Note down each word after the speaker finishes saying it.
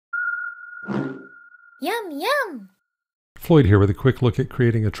Yum, yum! Floyd here with a quick look at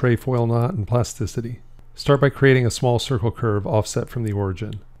creating a trefoil knot in Plasticity. Start by creating a small circle curve offset from the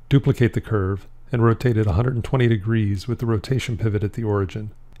origin. Duplicate the curve and rotate it 120 degrees with the rotation pivot at the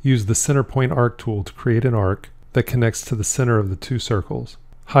origin. Use the center point arc tool to create an arc that connects to the center of the two circles.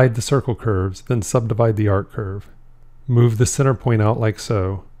 Hide the circle curves, then subdivide the arc curve. Move the center point out like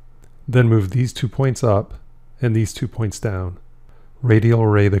so. Then move these 2 points up and these 2 points down. Radial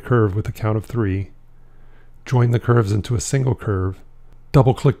array the curve with a count of 3. Join the curves into a single curve.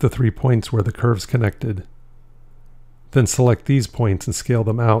 Double-click the 3 points where the curves connected. Then select these points and scale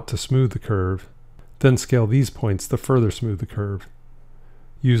them out to smooth the curve. Then scale these points to further smooth the curve.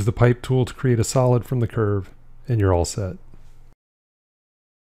 Use the pipe tool to create a solid from the curve, and you're all set.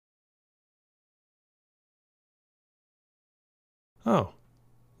 Oh,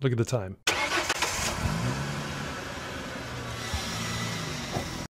 look at the time.